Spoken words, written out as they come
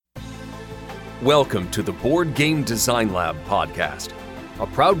Welcome to the Board Game Design Lab podcast, a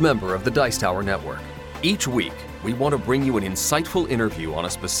proud member of the Dice Tower Network. Each week, we want to bring you an insightful interview on a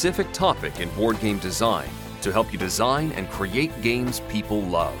specific topic in board game design to help you design and create games people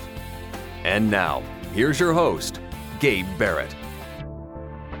love. And now, here's your host, Gabe Barrett.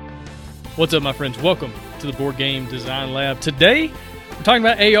 What's up, my friends? Welcome to the Board Game Design Lab. Today, we're talking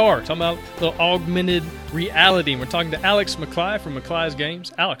about AR, talking about the augmented reality. We're talking to Alex McCly from McCly's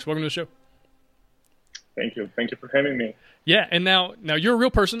Games. Alex, welcome to the show. Thank you. Thank you for having me. Yeah, and now you're a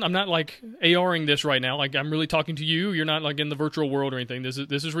real person. I'm not like ARing this right now. Like I'm really talking to you. You're not like in the virtual world or anything. This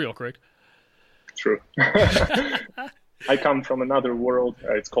is real, correct? True. I come from another world.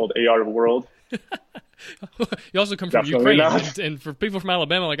 It's called AR world. You also come from Definitely Ukraine, not. and for people from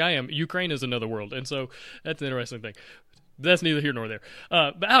Alabama like I am, Ukraine is another world, and so that's an interesting thing. That's neither here nor there.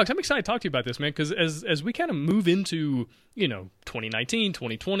 But Alex, I'm excited to talk to you about this, man, because as we kind of move into 2019,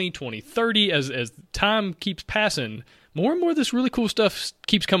 2020, 2030, as time keeps passing, more and more of this really cool stuff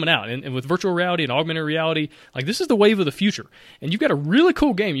keeps coming out. And with virtual reality and augmented reality, like this is the wave of the future. And you've got a really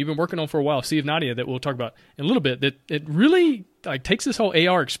cool game you've been working on for a while, Sea of Nadia, that we'll talk about in a little bit, that it really like takes this whole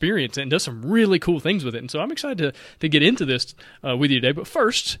AR experience and does some really cool things with it. And so I'm excited to get into this with you today. But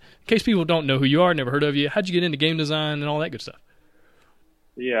first, in case people don't know who you are, never heard of you, how'd you get into game design and all that good stuff?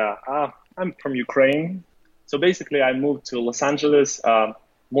 Yeah, I'm from Ukraine. So basically, I moved to Los Angeles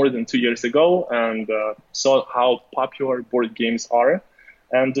more than 2 years ago and saw how popular board games are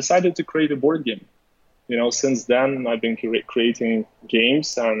and decided to create a board game. Since then, I've been creating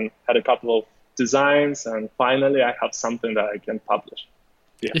games and had a couple of designs, and finally I have something that I can publish.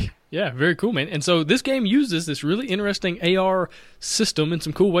 Yeah, very cool, man. And so this game uses this really interesting AR system in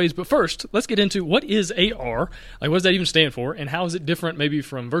some cool ways. But first, let's get into what is AR, like what does that even stand for, and how is it different maybe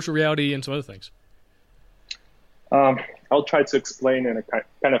from virtual reality and some other things? I'll try to explain in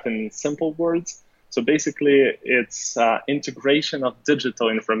in simple words. So basically, it's integration of digital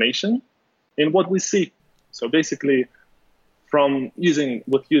information in what we see. So basically, from using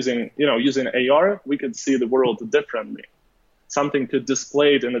AR, we could see the world differently. Something could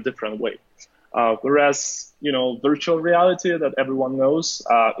display it in a different way. Whereas, virtual reality that everyone knows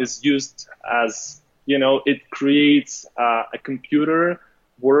is used as, it creates a computer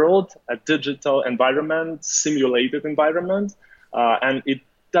world, a digital environment, simulated environment, and it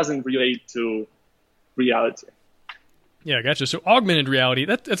doesn't relate to reality. Yeah, gotcha. So augmented reality,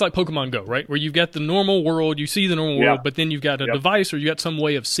 that's like Pokemon Go, right? Where you've got the normal world, you see the normal world, but then you've got a device or you got some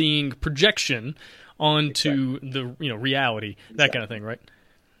way of seeing projection onto the reality, that kind of thing, right?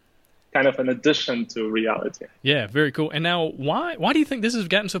 Kind of an addition to reality. Yeah, very cool. And now, why do you think this has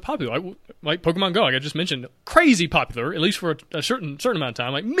gotten so popular? Like Pokemon Go, like I just mentioned, crazy popular, at least for a certain amount of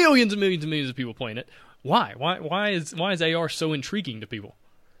time. Like millions and millions and millions of people playing it. Why? Why is AR so intriguing to people?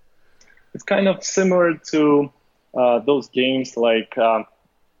 It's kind of similar to those games like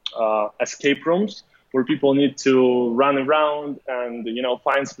escape rooms, where people need to run around and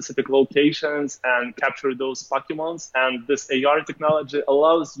find specific locations and capture those Pokemons. And this AR technology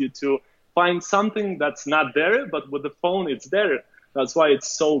allows you to find something that's not there, but with the phone it's there. That's why it's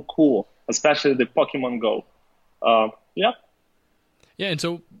so cool, especially the Pokemon Go. Yeah, and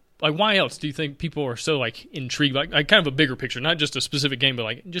so like, why else do you think people are so like intrigued? Like kind of a bigger picture, not just a specific game, but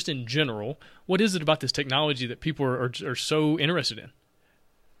like just in general. What is it about this technology that people are so interested in?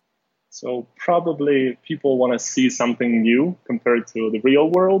 So probably people want to see something new compared to the real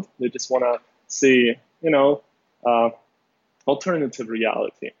world. They just want to see, alternative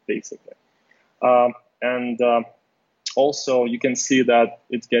reality, basically. Also, you can see that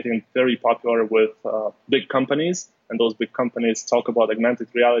it's getting very popular with big companies, and those big companies talk about augmented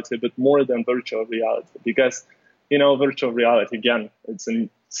reality, but more than virtual reality, because, virtual reality, again, it's a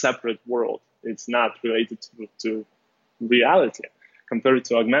separate world. It's not related to reality. Compared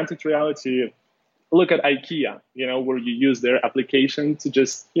to augmented reality, look at IKEA, where you use their application to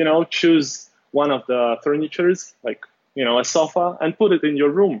just, choose one of the furnitures, like, a sofa, and put it in your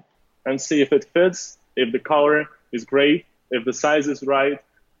room and see if it fits, if the color is great, if the size is right.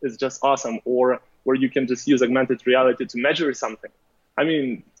 It's just awesome. Or where you can just use augmented reality to measure something. I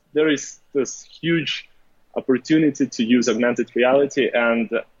mean, there is this huge opportunity to use augmented reality, and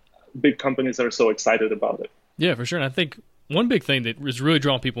big companies are so excited about it. Yeah, for sure. And I think one big thing that is really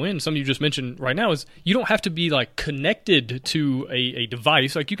drawing people in, something you just mentioned right now, is you don't have to be like connected to a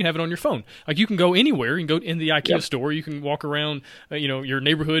device. Like you can have it on your phone. Like you can go anywhere. You can go in the IKEA store. You can walk around, your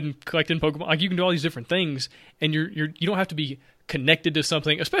neighborhood and collect in Pokemon. Like you can do all these different things, and you don't have to be connected to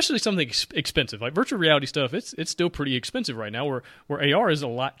something, especially something expensive like virtual reality stuff. It's still pretty expensive right now. Where AR is a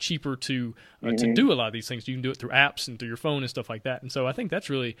lot cheaper to do a lot of these things. You can do it through apps and through your phone and stuff like that. And so I think that's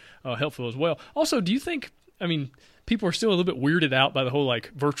really helpful as well. Also, do you think? I mean, people are still a little bit weirded out by the whole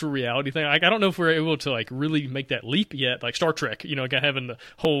like virtual reality thing. Like, I don't know if we're able to like really make that leap yet. Like Star Trek, like having the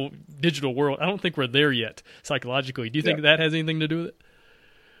whole digital world. I don't think we're there yet psychologically. Do you think that has anything to do with it?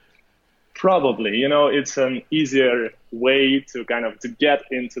 Probably. It's an easier way to to get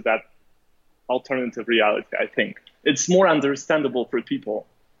into that alternative reality. I think it's more understandable for people.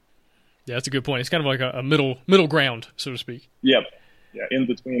 Yeah, that's a good point. It's kind of like a middle ground, so to speak. Yep. Yeah, in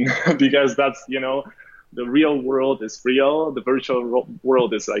between, because that's the real world is real, the virtual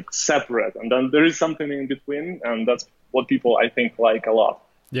world is like separate, and then there is something in between, and that's what people, I think, like a lot.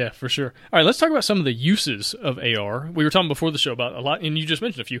 Yeah, for sure. All right, let's talk about some of the uses of AR. We were talking before the show about a lot, and you just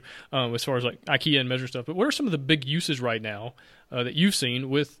mentioned a few as far as like IKEA and Measure stuff, but what are some of the big uses right now that you've seen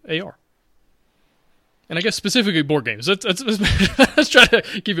with AR? And I guess specifically board games. Let's try to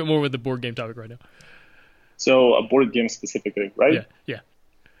keep it more with the board game topic right now. So a board game specifically, right? Yeah.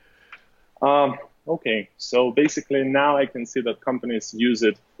 Okay, so basically now I can see that companies use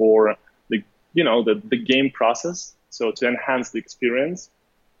it for the game process, so to enhance the experience.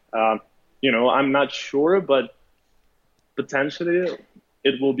 I'm not sure, but potentially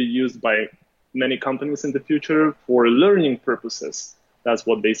it will be used by many companies in the future for learning purposes. That's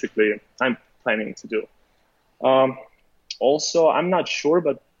what basically I'm planning to do. Also, I'm not sure,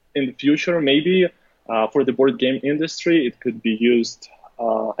 but in the future, maybe for the board game industry, it could be used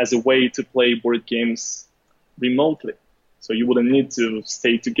as a way to play board games remotely. So you wouldn't need to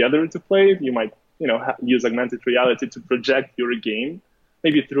stay together to play it. You might, use augmented reality to project your game,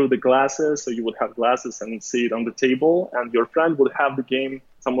 maybe through the glasses. So you would have glasses and see it on the table, and your friend would have the game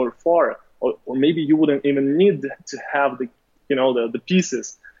somewhere far. Or maybe you wouldn't even need to have the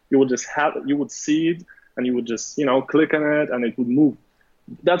pieces. You would see it, and you would just, click on it, and it would move.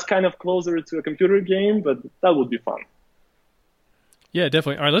 That's kind of closer to a computer game, but that would be fun. Yeah,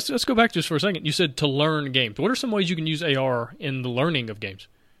 definitely. All right, let's go back just for a second. You said to learn games. What are some ways you can use AR in the learning of games?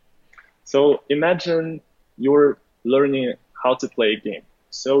 So imagine you're learning how to play a game.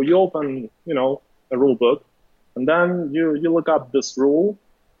 So you open, a rule book, and then you look up this rule,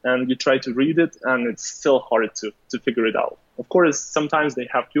 and you try to read it, and it's still hard to figure it out. Of course, sometimes they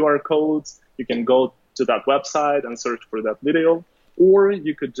have QR codes. You can go to that website and search for that video, or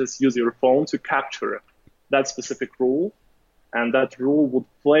you could just use your phone to capture that specific rule, and that rule would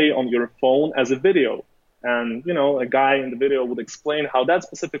play on your phone as a video. And, a guy in the video would explain how that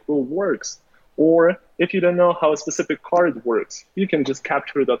specific rule works. Or if you don't know how a specific card works, you can just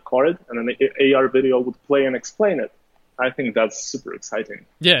capture that card, and an AR video would play and explain it. I think that's super exciting.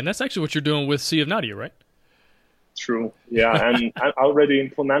 Yeah, and that's actually what you're doing with Sea of Nadia, right? True. Yeah, and I already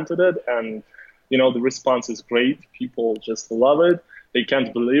implemented it, and, the response is great. People just love it. They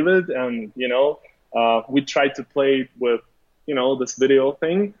can't believe it. And, we tried to play it with, this video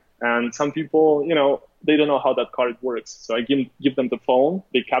thing. And some people, they don't know how that card works. So I give them the phone,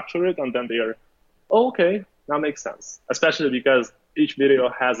 they capture it, and then they are, oh, okay, that makes sense. Especially because each video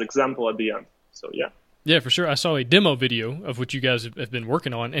has example at the end. So, yeah. Yeah, for sure. I saw a demo video of what you guys have been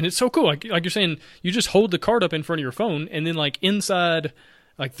working on, and it's so cool. Like you're saying, you just hold the card up in front of your phone, and then like inside,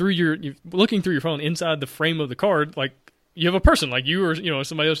 like you're looking through your phone, inside the frame of the card, like you have a person like you or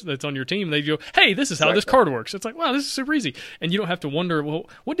somebody else that's on your team. They go, hey, this is how this card works. It's like, wow, this is super easy. And you don't have to wonder, well,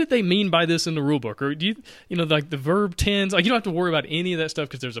 what did they mean by this in the rule book? Or do you, like the verb tense, like you don't have to worry about any of that stuff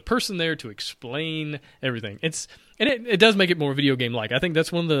because there's a person there to explain everything. It does make it more video game-like. I think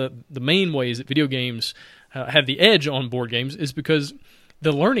that's one of the main ways that video games have the edge on board games is because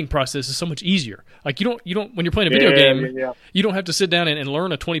the learning process is so much easier. Like you don't when you're playing a video game, you don't have to sit down and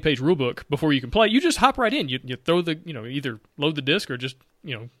learn a 20-page rule book before you can play. You just hop right in. You throw the either load the disc or just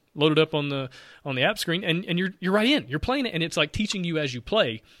load it up on the app screen and you're right in. You're playing it and it's like teaching you as you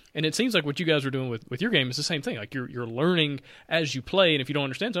play. And it seems like what you guys are doing with your game is the same thing. Like you're learning as you play, and if you don't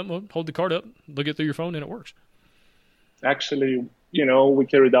understand something, well, hold the card up, look it through your phone, and it works. Actually, we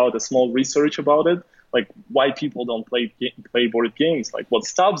carried out a small research about it. Like why people don't play board games, like what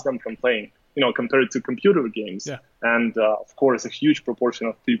stops them from playing, compared to computer games. Yeah. And of course, a huge proportion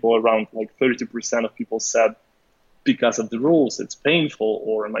of people, around like 30% of people said, because of the rules, it's painful,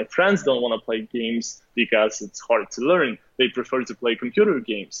 or my friends don't want to play games because it's hard to learn. They prefer to play computer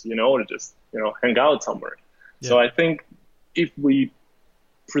games, or just, hang out somewhere. Yeah. So I think if we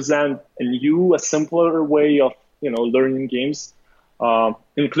present a simpler way of, learning games,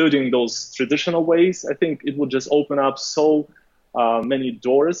 including those traditional ways, I think it would just open up so many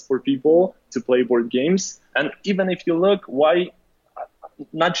doors for people to play board games. And even if you look, why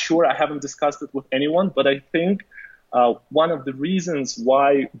not sure. I haven't discussed it with anyone, but I think one of the reasons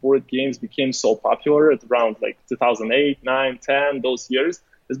why board games became so popular at around like 2008, 9, 10, those years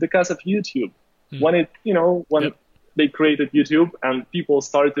is because of YouTube. When they created YouTube and people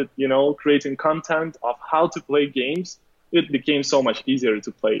started, creating content of how to play games, it became so much easier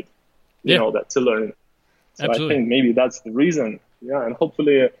to play it, to learn. So Absolutely. I think maybe that's the reason. Yeah, and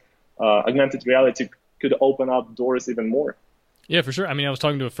hopefully augmented reality could open up doors even more. Yeah, for sure. I mean, I was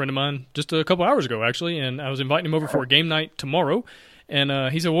talking to a friend of mine just a couple hours ago, actually, and I was inviting him over for a game night tomorrow. And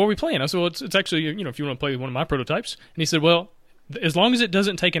he said, "What are we playing?" I said, "Well, it's actually, if you want to play one of my prototypes." And he said, "Well, as long as it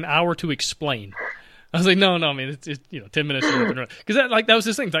doesn't take an hour to explain." I was like, no, I mean, it's 10 minutes. Because that was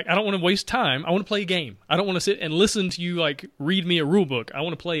his thing. Like, I don't want to waste time. I want to play a game. I don't want to sit and listen to you, like, read me a rule book. I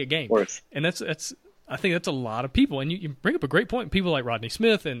want to play a game. And that's I think that's a lot of people. And you bring up a great point. People like Rodney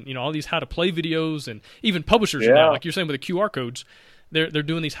Smith and, all these how-to-play videos and even publishers now, like you're saying with the QR codes, they're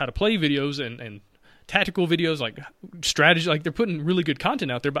doing these how-to-play videos and tactical videos, like strategy. Like, they're putting really good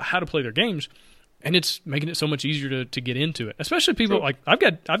content out there about how to play their games. And it's making it so much easier to get into it, especially people like I've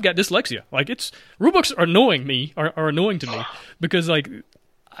got dyslexia. Like rulebooks are annoying to me because like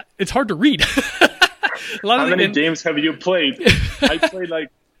it's hard to read. How many games have you played? I played like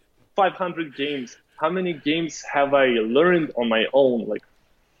 500 games. How many games have I learned on my own? Like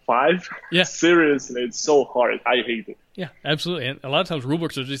 5? Yeah. Seriously, it's so hard. I hate it. Yeah, absolutely. And a lot of times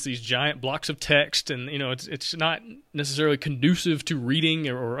rulebooks are just these giant blocks of text, and it's not necessarily conducive to reading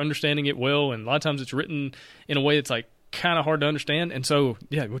or understanding it well. And a lot of times it's written in a way that's like kind of hard to understand. And so,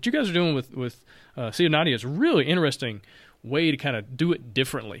 yeah, what you guys are doing with Sea of Nadia is a really interesting way to kind of do it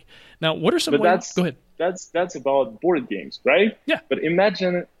differently. Now, what are some ways? Go ahead. That's about board games, right? Yeah. But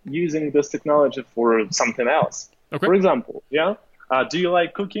imagine using this technology for something else. Okay. For example, do you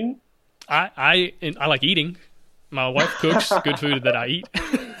like cooking? I like eating. My wife cooks good food that I eat.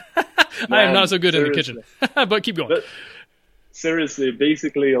 I am not so good in the kitchen, but keep going. But seriously,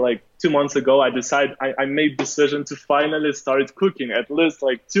 basically, like 2 months ago, I made decision to finally start cooking at least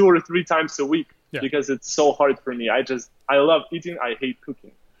like 2 or 3 times a week because it's so hard for me. I love eating. I hate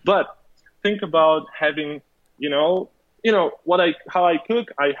cooking. But think about having, how I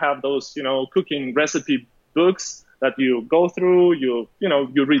cook. I have those, cooking recipe books that you go through. You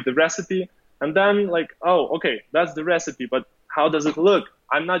read the recipe. And then like, oh, okay, that's the recipe, but how does it look?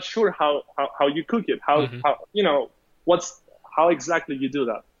 I'm not sure how you cook it, how exactly you do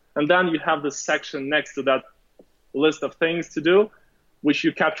that. And then you have this section next to that list of things to do, which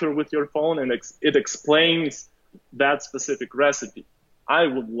you capture with your phone, and it explains that specific recipe. I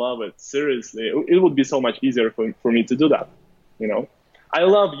would love it, seriously. It would be so much easier for me to do that, I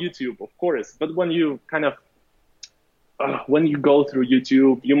love YouTube, of course, but when you when you go through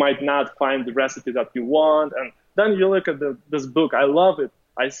YouTube, you might not find the recipe that you want. And then you look at this book. I love it.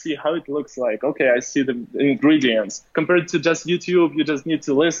 I see how it looks like. Okay, I see the ingredients. Compared to just YouTube, you just need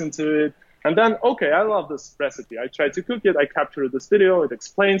to listen to it. And then, okay, I love this recipe. I try to cook it. I capture this video. It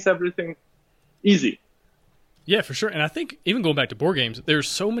explains everything. Easy. Yeah, for sure. And I think even going back to board games, there's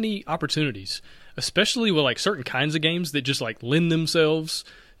so many opportunities, especially with like certain kinds of games that just like lend themselves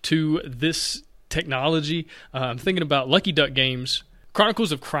to this technology. I'm thinking about Lucky Duck Games,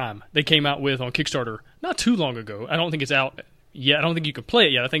 Chronicles of Crime. They came out with on Kickstarter not too long ago. I don't think it's out yet. I don't think you can play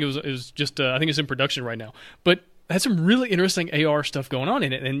it yet. I think it was just. I think it's in production right now. But it has some really interesting AR stuff going on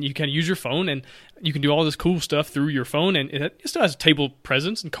in it, and you can use your phone, and you can do all this cool stuff through your phone, and it still has table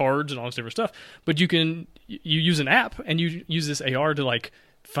presence and cards and all this different stuff. But you use an app, and you use this AR to like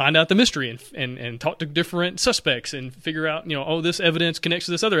find out the mystery and talk to different suspects and figure out, this evidence connects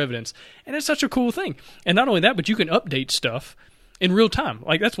to this other evidence. And it's such a cool thing. And not only that, but you can update stuff in real time.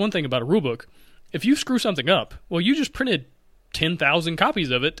 Like, that's one thing about a rulebook. If you screw something up, well, you just printed 10,000 copies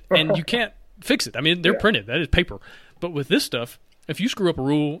of it, and you can't fix it. I mean, they're printed. That is paper. But with this stuff, if you screw up a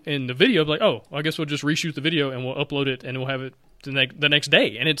rule in the video, like, oh, I guess we'll just reshoot the video, and we'll upload it, and we'll have it the next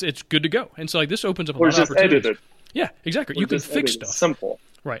day, and it's good to go. And so, like, this opens up a lot of opportunities. Edit it. Yeah, exactly. You can fix stuff. Simple.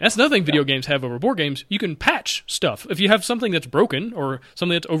 Right. That's another thing video games have over board games. You can patch stuff. If you have something that's broken or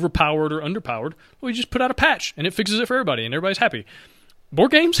something that's overpowered or underpowered, well, you just put out a patch, and it fixes it for everybody, and everybody's happy.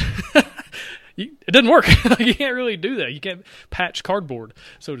 Board games, it doesn't work. You can't really do that. You can't patch cardboard,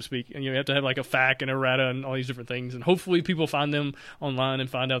 so to speak. And you have to have like a FAQ and errata and all these different things. And hopefully people find them online and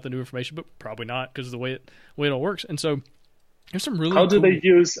find out the new information, but probably not because of the way it all works. And so there's some really How do they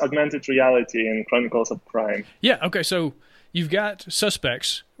use augmented reality in Chronicles of Crime? Yeah, okay, so you've got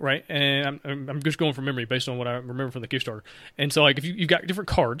suspects right? And I'm just going from memory based on what I remember from the Kickstarter. And so, like, if you've got different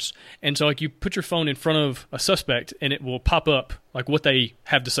cards, and so, like, you put your phone in front of a suspect, and it will pop up, like, what they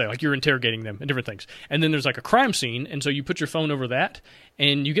have to say, like, you're interrogating them and different things. And then there's, like, a crime scene, and so you put your phone over that,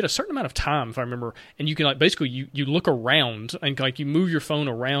 and you get a certain amount of time, if I remember, and you can, like, basically, you look around, and, like, you move your phone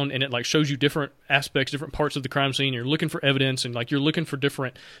around, and it, like, shows you different aspects, different parts of the crime scene. You're looking for evidence, and, like, you're looking for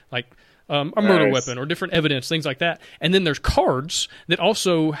different, like, a murder weapon or different evidence, things like that. And then there's cards that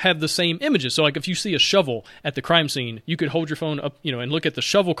also have the same images. So, like, if you see a shovel at the crime scene, you could hold your phone up, and look at the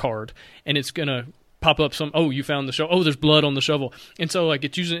shovel card, and it's going to pop up you found the shovel. Oh, there's blood on the shovel. And so, like,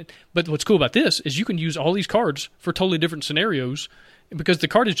 it's using it. But what's cool about this is you can use all these cards for totally different scenarios because the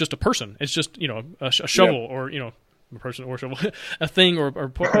card is just a person. It's just, a shovel or, a person or a shovel, a thing or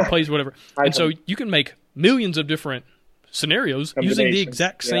place, whatever. And so you can make millions of different scenarios using the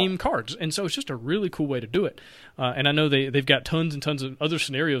exact same cards, and so it's just a really cool way to do it. And I know they've got tons and tons of other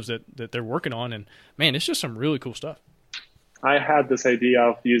scenarios that they're working on, and man, it's just some really cool stuff. I had this idea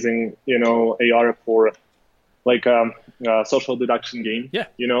of using AR for like a social deduction game. Yeah.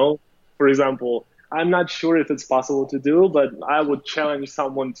 For example, I'm not sure if it's possible to do, but I would challenge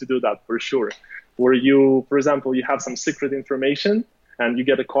someone to do that for sure. Where you, for example, you have some secret information and you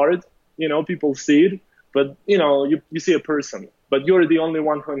get a card. People see it. But, you see a person, but you're the only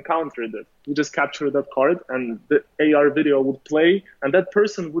one who encountered it. You just capture that card and the AR video would play and that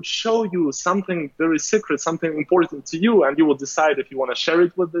person would show you something very secret, something important to you. And you will decide if you want to share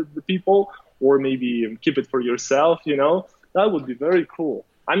it with the people or maybe keep it for yourself, That would be very cool.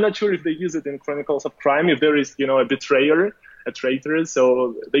 I'm not sure if they use it in Chronicles of Crime, if there is, a betrayer, a traitor,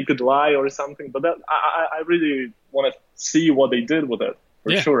 so they could lie or something. But I really want to see what they did with it.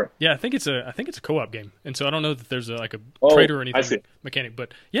 For sure. Yeah, I think it's a co-op game, and so I don't know that there's a traitor or anything mechanic,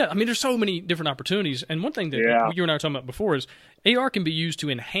 but yeah, I mean, there's so many different opportunities. And one thing that you and I were talking about before is AR can be used to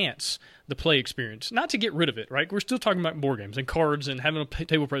enhance the play experience, not to get rid of it. Right? We're still talking about board games and cards and having a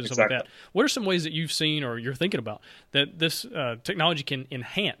table presence, stuff like that. What are some ways that you've seen or you're thinking about that this technology can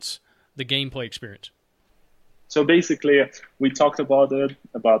enhance the gameplay experience? So basically, we talked about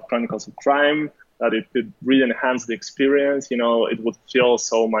Chronicles of Crime. That it could really enhance the experience, it would feel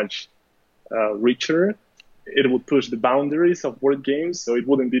so much richer. It would push the boundaries of board games, so it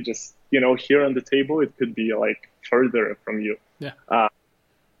wouldn't be just, here on the table. It could be like further from you. Yeah.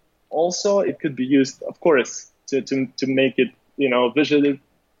 Also, it could be used, of course, to make it, visually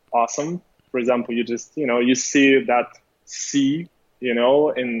awesome. For example, you just, you see that sea,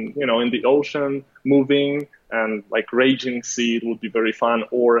 in the ocean moving and like raging sea. It would be very fun.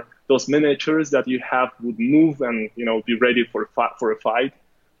 Or those miniatures that you have would move and, be ready for a fight.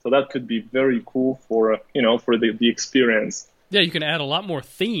 So that could be very cool for the experience. Yeah, you can add a lot more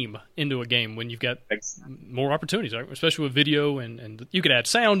theme into a game when you've got more opportunities, right? Especially with video and you could add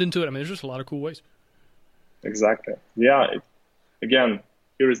sound into it. I mean, there's just a lot of cool ways. Exactly. Yeah. Again,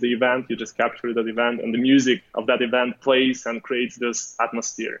 here is the event. You just capture that event and the music of that event plays and creates this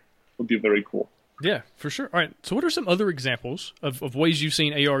atmosphere. It would be very cool. Yeah, for sure. All right, so what are some other examples of ways you've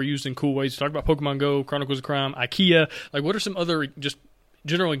seen AR used in cool ways? Talk about Pokemon Go, Chronicles of Crime, IKEA. Like, what are some other just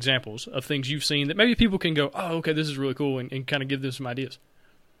general examples of things you've seen that maybe people can go, oh, okay, this is really cool, and kind of give them some ideas?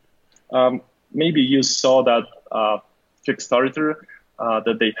 Maybe you saw that Kickstarter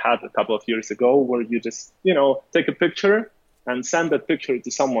that they had a couple of years ago where you just, take a picture and send that picture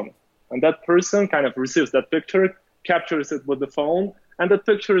to someone. And that person kind of receives that picture, captures it with the phone, and that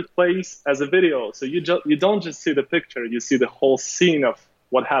picture plays as a video. So you don't just see the picture, you see the whole scene of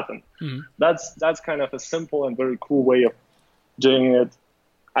what happened. Mm-hmm. That's kind of a simple and very cool way of doing it.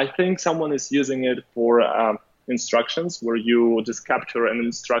 I think someone is using it for instructions where you just capture an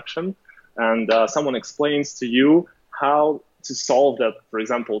instruction and someone explains to you how to solve that, for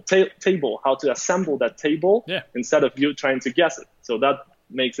example, table, how to assemble that table instead of you trying to guess it. So that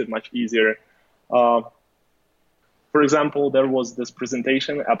makes it much easier. For example, there was this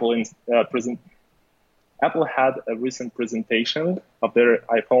presentation, Apple had a recent presentation of their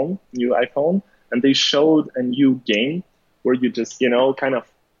new iPhone, and they showed a new game where you just, kind of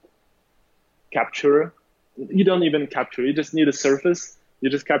capture. You don't even capture, you just need a surface. You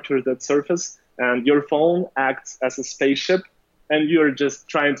just capture that surface, and your phone acts as a spaceship, and you're just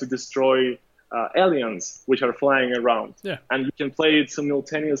trying to destroy aliens which are flying around. Yeah. And you can play it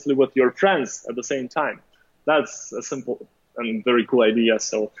simultaneously with your friends at the same time. That's a simple and very cool idea.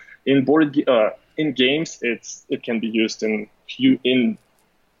 So in games, it can be used in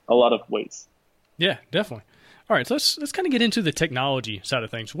a lot of ways. Yeah, definitely. All right, so let's kind of get into the technology side of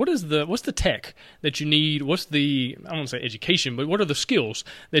things. What's the tech that you need? What's the, I don't want to say education, but what are the skills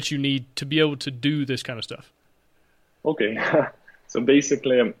that you need to be able to do this kind of stuff? Okay. So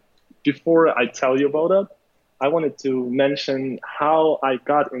basically, before I tell you about it, I wanted to mention how I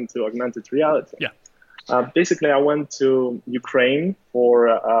got into augmented reality. Yeah. Basically, I went to Ukraine for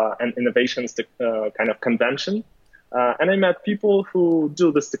an innovations kind of convention. And I met people who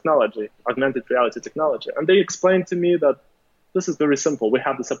do this technology, augmented reality technology. And they explained to me that this is very simple. We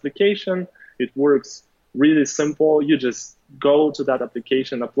have this application. It works really simple. You just go to that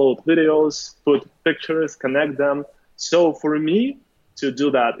application, upload videos, put pictures, connect them. So for me to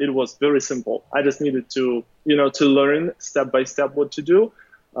do that, it was very simple. I just needed to, to learn step by step what to do.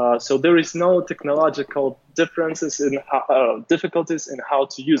 So there is no technological differences in difficulties in how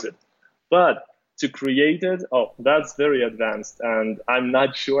to use it. But to create it, that's very advanced. And I'm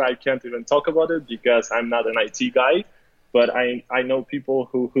not sure I can't even talk about it because I'm not an IT guy. But I know people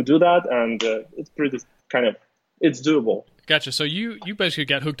who do that, and it's pretty it's doable. Gotcha. So you basically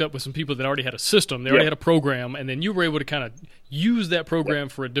got hooked up with some people that already had a system, they already had a program, and then you were able to kind of use that program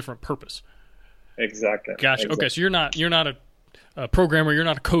for a different purpose. Exactly. Gotcha. Exactly. Okay, so you're not a programmer, you're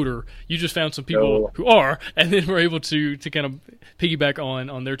not a coder. You just found some people who are, and then were able to kind of piggyback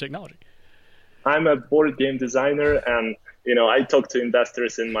on their technology. I'm a board game designer, and I talk to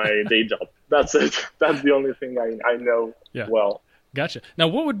investors in my day job. That's it. That's the only thing I know well. Gotcha. Now,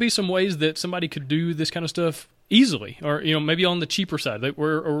 what would be some ways that somebody could do this kind of stuff easily, or maybe on the cheaper side,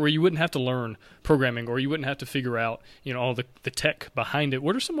 where you wouldn't have to learn programming, or you wouldn't have to figure out all the tech behind it?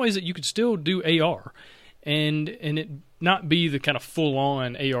 What are some ways that you could still do AR, and it not be the kind of full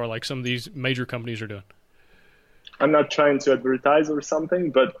on AR like some of these major companies are doing? I'm not trying to advertise or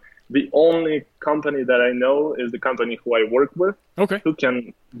something, but the only company that I know is the company who I work with, who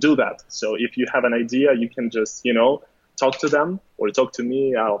can do that. So if you have an idea, you can just, talk to them or talk to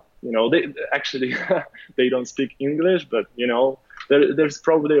me. They actually, they don't speak English, but, there's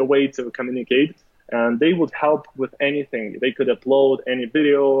probably a way to communicate, and they would help with anything. They could upload any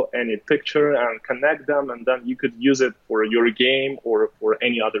video, any picture, and connect them, and then you could use it for your game or for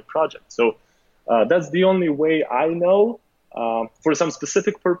any other project. So that's the only way I know. For some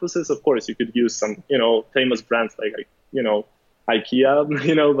specific purposes, of course, you could use some, famous brands like,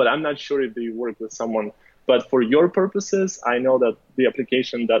 IKEA, but I'm not sure if they work with someone. But for your purposes, I know that the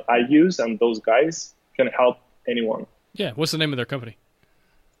application that I use and those guys can help anyone. Yeah. What's the name of their company?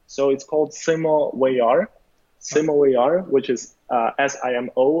 So it's called SimoAR, SimoAR, which is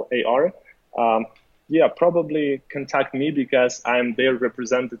SIMOAR. Probably contact me because I'm their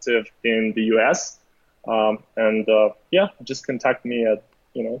representative in the US. Just contact me at,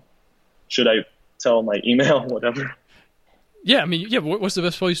 should I tell my email, whatever? Yeah, what's the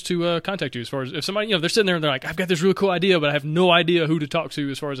best place to contact you as far as if somebody, they're sitting there and they're like, I've got this really cool idea, but I have no idea who to talk to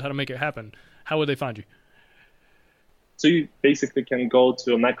as far as how to make it happen. How would they find you? So you basically can go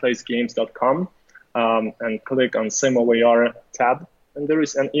to maclacegames.com and click on SimoAR tab, and there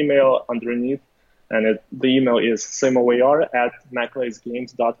is an email underneath, and the email is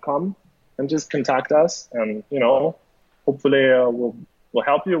simoar@maclacegames.com. And just contact us, and hopefully we'll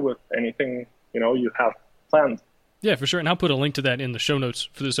help you with anything you have planned. Yeah, for sure. And I'll put a link to that in the show notes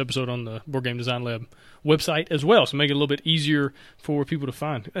for this episode on the Board Game Design Lab website as well, so make it a little bit easier for people to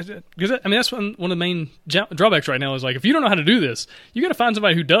find. Because that's one of the main drawbacks right now is like if you don't know how to do this, you got to find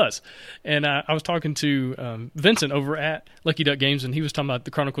somebody who does. And I was talking to Vincent over at Lucky Duck Games, and he was talking about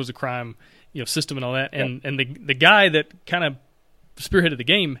the Chronicles of Crime, system and all that. And the guy that kind of spearheaded the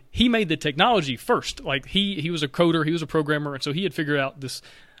game, he made the technology first. Like he was a coder, he was a programmer, and so he had figured out this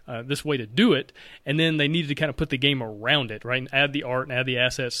way to do it, and then they needed to kind of put the game around it, right, and add the art and add the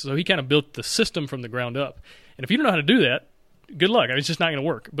assets. So he kind of built the system from the ground up. And if you don't know how to do that, good luck. It's just not going to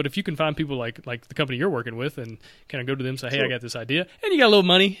work. But if you can find people like the company you're working with and kind of go to them and say, hey, I got this idea, and you got a little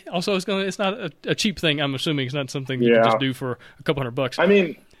money. Also, it's not a cheap thing. I'm assuming it's not something you can just do for a couple $100. I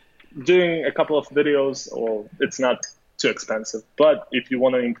mean, doing a couple of videos, it's not too expensive. But if you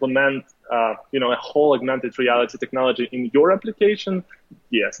want to implement, a whole augmented reality technology in your application,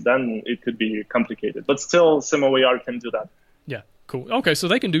 yes, then it could be complicated. But still, SimoAR can do that. Yeah, cool. Okay, so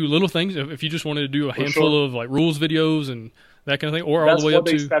they can do little things if you just wanted to do a handful of like rules videos and that kind of thing, or all the way up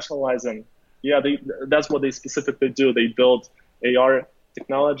to. That's what they specialize in. Yeah, that's what they specifically do. They build AR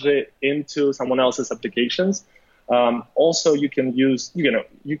technology into someone else's applications. Also, you can use,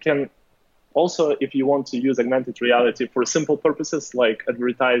 also, if you want to use augmented reality for simple purposes, like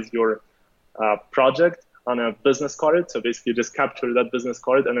advertise your project on a business card. So basically just capture that business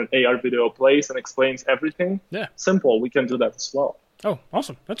card and an AR video plays and explains everything. Yeah. Simple. We can do that as well. Oh,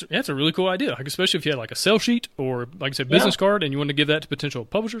 awesome. That's a really cool idea. Like, especially if you had like a sell sheet or, like I said, business card, and you want to give that to potential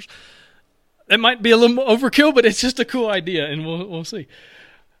publishers. That might be a little more overkill, but it's just a cool idea, and we'll see.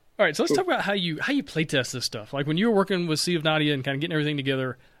 All right, so let's talk about how you play test this stuff. Like when you were working with Sea of Nadia and kind of getting everything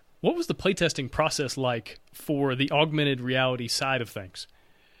together, what was the playtesting process like for the augmented reality side of things?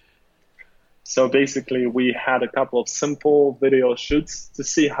 So basically, we had a couple of simple video shoots to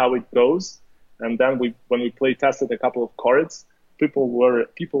see how it goes, and then when we play tested a couple of cards, people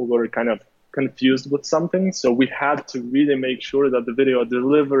were kind of confused with something. So we had to really make sure that the video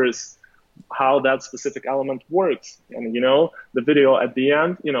delivers how that specific element works. And, the video at the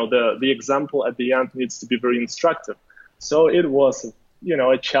end, the example at the end needs to be very instructive. So it was,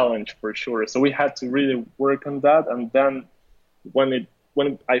 a challenge for sure. So we had to really work on that. And then when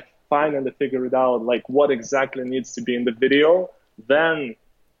I finally figured out like what exactly needs to be in the video, then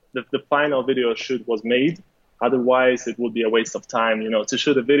the final video shoot was made. Otherwise, it would be a waste of time. To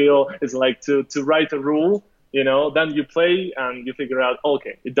shoot a video is like to write a rule. Then you play and you figure out,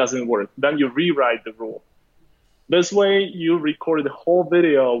 okay, it doesn't work. Then you rewrite the rule. This way, you record the whole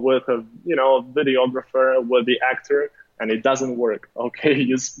video with a videographer, with the actor, and it doesn't work. Okay,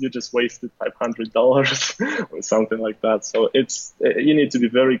 you just wasted $500 or something like that. So you need to be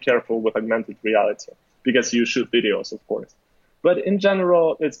very careful with augmented reality because you shoot videos, of course. But in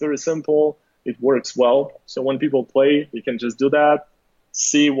general, it's very simple. It works well. So when people play, you can just do that,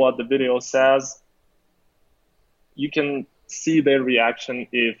 see what the video says. You can see their reaction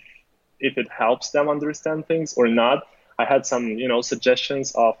if it helps them understand things or not. I had some,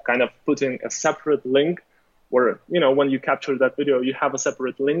 suggestions of kind of putting a separate link where, when you capture that video, you have a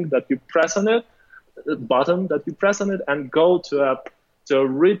separate link that you press on it, a button that you press on it, and go to a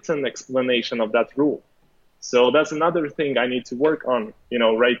written explanation of that rule. So that's another thing I need to work on,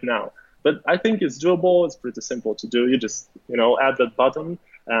 right now. But I think it's doable. It's pretty simple to do. You just, add that button.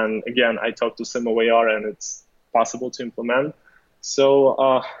 And again, I talked to SimAR and it's possible to implement.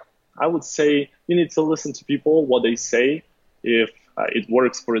 So I would say you need to listen to people, what they say, if it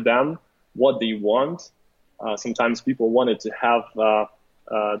works for them, what they want. Sometimes people wanted to have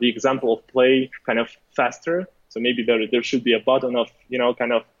the example of play kind of faster. So maybe there should be a button of,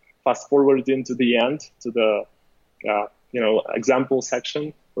 kind of fast forward into the end to the, example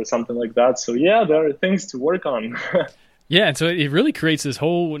section or something like that. So yeah, there are things to work on. Yeah, and so it really creates this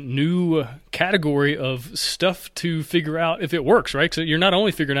whole new category of stuff to figure out if it works, right? So you're not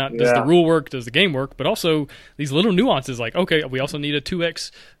only figuring out does the rule work, does the game work, but also these little nuances like, okay, we also need a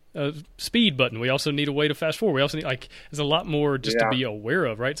 2x speed button. We also need a way to fast forward. We also need there's a lot more just to be aware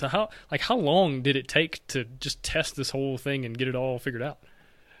of, right? So how long did it take to just test this whole thing and get it all figured out?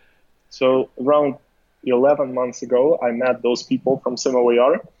 So around 11 months ago, I met those people from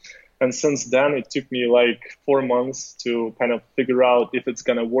SimAR. And since then, it took me like 4 months to kind of figure out if it's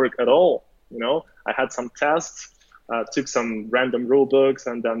going to work at all. I had some tests, took some random rule books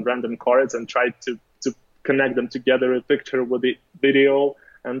and then random cards and tried to connect them together, a picture with the video.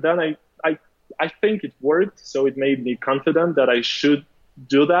 And then I think it worked. So it made me confident that I should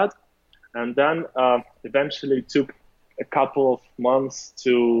do that. And then eventually took a couple of months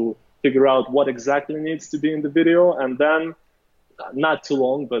to figure out what exactly needs to be in the video. And then not too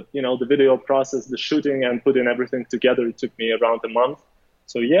long, but the video process, the shooting and putting everything together, it took me around a month.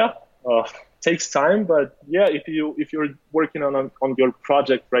 So yeah, takes time, but yeah, if you're working on your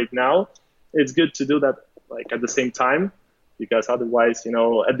project right now, it's good to do that like at the same time, because otherwise,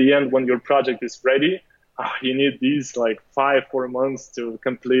 at the end when your project is ready, you need these like 4 months to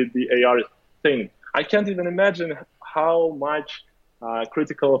complete the AR thing. I can't even imagine how much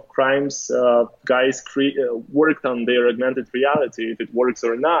Critical Crimes guys worked on their augmented reality, if it works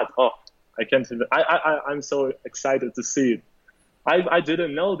or not. I can't even. I'm so excited to see it. I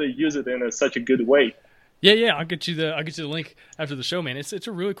didn't know they use it in such a good way. Yeah. I'll get you the link after the show, man. It's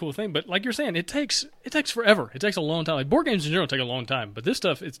a really cool thing, but like you're saying, it takes forever. It takes a long time. Like board games in general take a long time, but this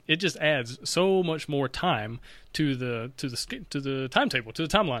stuff it just adds so much more time to the timetable, to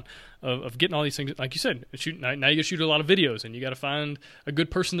the timeline of getting all these things. Like you said, now you got to shoot a lot of videos, and you got to find a good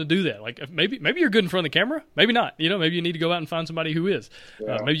person to do that. Like maybe you're good in front of the camera, maybe not. Maybe you need to go out and find somebody who is.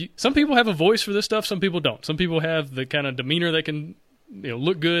 Yeah. Maybe some people have a voice for this stuff, some people don't. Some people have the kind of demeanor that can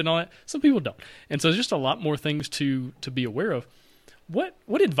look good and all that. Some people don't. And so there's just a lot more things to be aware of.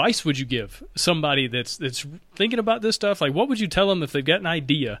 What advice would you give somebody that's thinking about this stuff? Like, what would you tell them if they've got an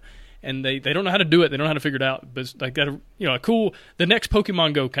idea and they don't know how to do it, they don't know how to figure it out, but it's like that, a cool, the next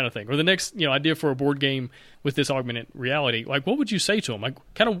Pokemon Go kind of thing, or the next, idea for a board game with this augmented reality? Like, what would you say to them? Like,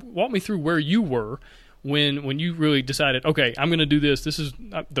 kind of walk me through where you were when you really decided, okay, I'm going to do this. This is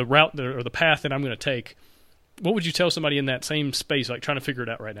the route or the path that I'm going to take. What would you tell somebody in that same space, like trying to figure it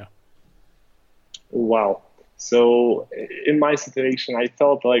out right now? Wow. So in my situation, I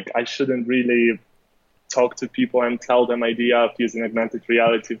felt like I shouldn't really talk to people and tell them idea of using augmented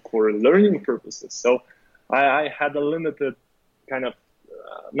reality for learning purposes. So I had a limited kind of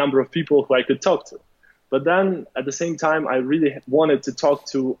number of people who I could talk to. But then at the same time, I really wanted to talk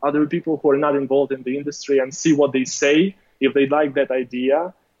to other people who are not involved in the industry and see what they say, if they like that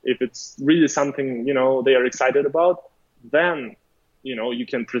idea, if it's really something, they are excited about, then, you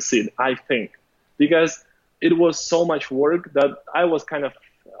can proceed, I think. Because it was so much work that I was kind of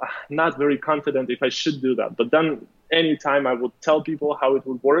not very confident if I should do that. But then anytime I would tell people how it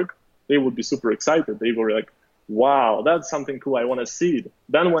would work, they would be super excited. They were like, wow, that's something cool. I want to see it.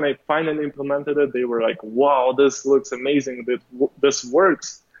 Then when I finally implemented it, they were like, wow, this looks amazing. This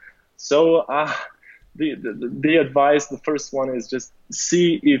works. So the advice, the first one is just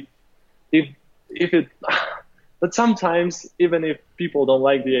see if it, but sometimes even if people don't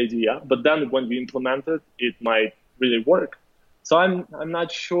like the idea, but then when you implement it, it might really work. So I'm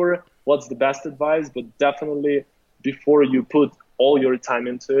not sure what's the best advice, but definitely before you put all your time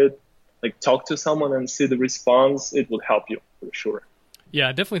into it, like talk to someone and see the response, it would help you for sure. Yeah,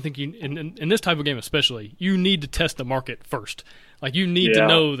 I definitely think in this type of game especially, you need to test the market first. Like you need to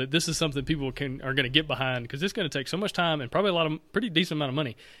know that this is something people are going to get behind, because it's going to take so much time and probably a pretty decent amount of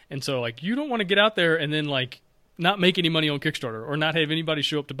money. And so like you don't want to get out there and then like not make any money on Kickstarter or not have anybody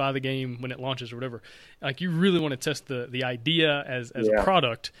show up to buy the game when it launches or whatever. Like you really want to test the idea as a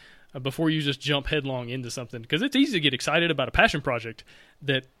product before you just jump headlong into something, because it's easy to get excited about a passion project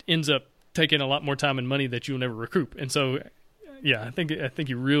that ends up taking a lot more time and money that you'll never recoup. And so, yeah, I think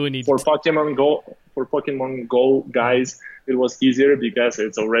you really need Pokemon Go guys, it was easier because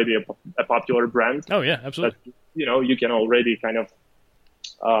it's already a popular brand. Oh yeah, absolutely. But, you can already kind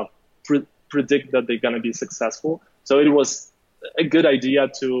of predict that they're going to be successful. So it was a good idea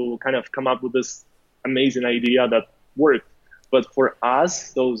to kind of come up with this amazing idea that worked. But for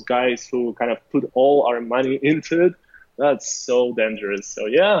us, those guys who kind of put all our money into it, that's so dangerous. So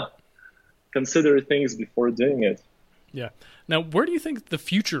yeah, consider things before doing it. Yeah. Now, where do you think the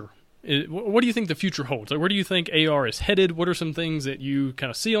future what do you think the future holds? Like, where do you think AR is headed? What are some things that you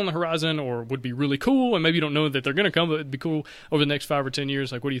kind of see on the horizon or would be really cool, and maybe you don't know that they're going to come, but it'd be cool over the next 5 or 10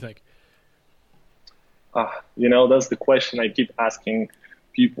 years? Like, what do you think? That's the question I keep asking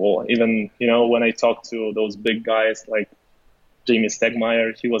people. Even, when I talk to those big guys like Jamie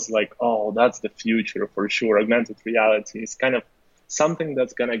Stegmaier, he was like, oh, that's the future for sure. Augmented reality is kind of something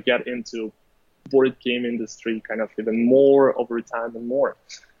that's going to get into board game industry kind of even more over time and more.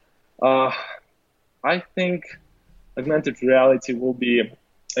 I think augmented reality will be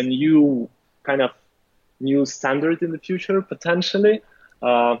a new standard in the future, potentially.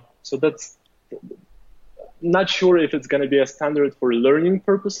 So that's not sure if it's going to be a standard for learning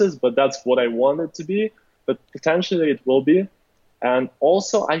purposes, but that's what I want it to be. But potentially it will be. And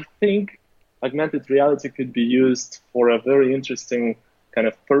also, I think augmented reality could be used for a very interesting kind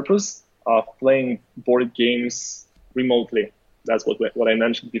of purpose of playing board games remotely. That's what I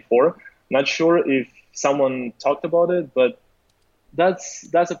mentioned before. Not sure if someone talked about it, but that's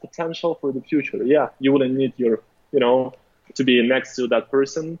a potential for the future. Yeah, you wouldn't need to be next to that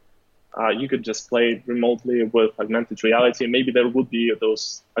person. You could just play remotely with augmented reality. Maybe there would be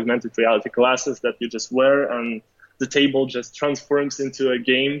those augmented reality glasses that you just wear, and the table just transforms into a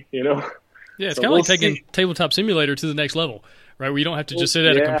game. Yeah, it's kind of like taking Tabletop Simulator to the next level. Right, where you don't have to just sit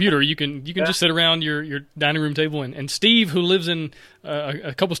at a computer. You can just sit around your dining room table. And Steve, who lives in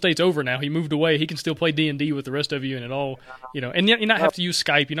a couple states over now, he moved away. He can still play D&D with the rest of you, and it all, and you not have to use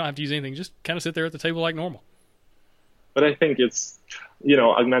Skype. You don't have to use anything. Just kind of sit there at the table like normal. But I think it's,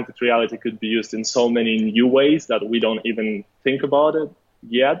 augmented reality could be used in so many new ways that we don't even think about it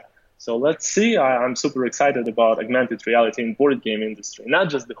yet. So let's see. I'm super excited about augmented reality in board game industry.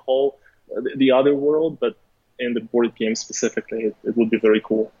 Not just the other world, but in the board game specifically, it would be very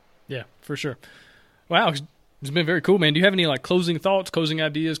cool. Yeah, for sure. Wow, it's been very cool, man. Do you have any closing thoughts, closing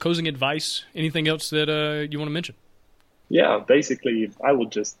ideas, closing advice, anything else that you want to mention? Yeah, basically, I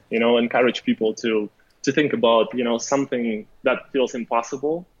would just encourage people to think about something that feels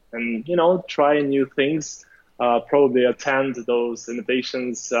impossible, and try new things. Probably attend those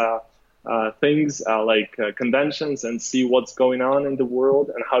innovations things like conventions and see what's going on in the world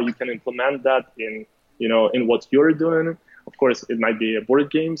and how you can implement that in what you're doing. Of course, it might be a board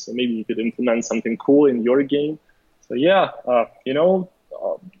game, so maybe you could implement something cool in your game. So yeah,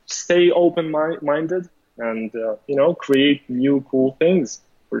 stay open-minded and, create new cool things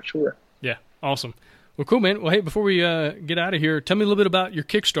for sure. Yeah, awesome. Well, cool, man. Well, hey, before we get out of here, tell me a little bit about your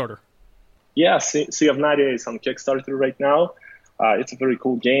Kickstarter. Yeah, Sea of Nadia is on Kickstarter right now. It's a very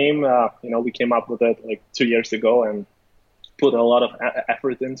cool game. We came up with it 2 years ago and put a lot of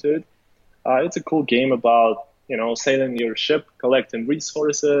effort into it. It's a cool game about, sailing your ship, collecting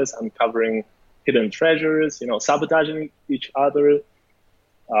resources, uncovering hidden treasures, sabotaging each other.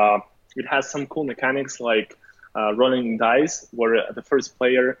 It has some cool mechanics like rolling dice, where the first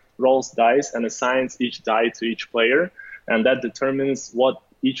player rolls dice and assigns each die to each player, and that determines what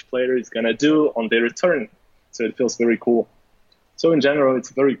each player is going to do on their turn. So it feels very cool. So in general,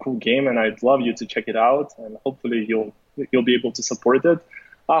 it's a very cool game, and I'd love you to check it out, and hopefully you'll be able to support it.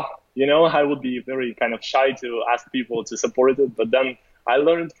 I would be very kind of shy to ask people to support it, but then I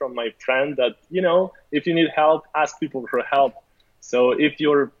learned from my friend that, if you need help, ask people for help. So if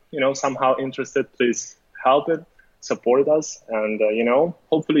you're, somehow interested, please help it, support us, and,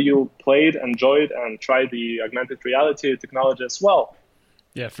 hopefully you'll play it, enjoy it, and try the augmented reality technology as well.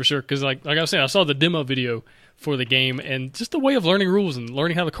 Yeah, for sure. Because like I was saying, I saw the demo video for the game, and just the way of learning rules and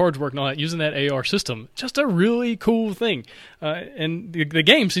learning how the cards work and all that, using that AR system, just a really cool thing. And the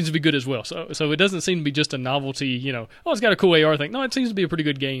game seems to be good as well. So it doesn't seem to be just a novelty, it's got a cool AR thing. No, it seems to be a pretty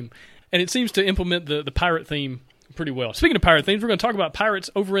good game. And it seems to implement the pirate theme pretty well. Speaking of pirate themes, we're going to talk about pirates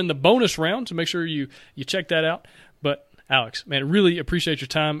over in the bonus round, so make sure you check that out. But Alex, man, really appreciate your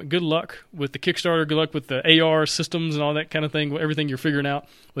time. Good luck with the Kickstarter. Good luck with the AR systems and all that kind of thing, everything you're figuring out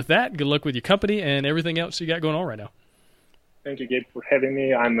with that. Good luck with your company and everything else you got going on right now. Thank you, Gabe, for having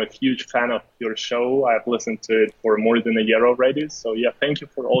me. I'm a huge fan of your show. I've listened to it for more than a year already. So, yeah, thank you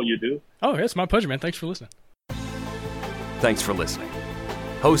for all you do. Oh, it's my pleasure, man. Thanks for listening. Thanks for listening.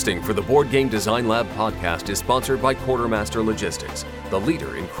 Hosting for the Board Game Design Lab podcast is sponsored by Quartermaster Logistics, the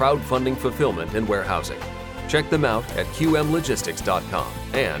leader in crowdfunding fulfillment and warehousing. Check them out at qmlogistics.com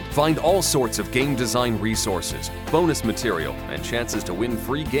and find all sorts of game design resources, bonus material, and chances to win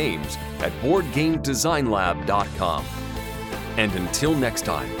free games at BoardGameDesignLab.com. And until next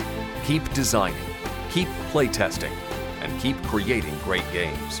time, keep designing, keep playtesting, and keep creating great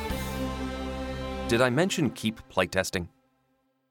games. Did I mention keep playtesting?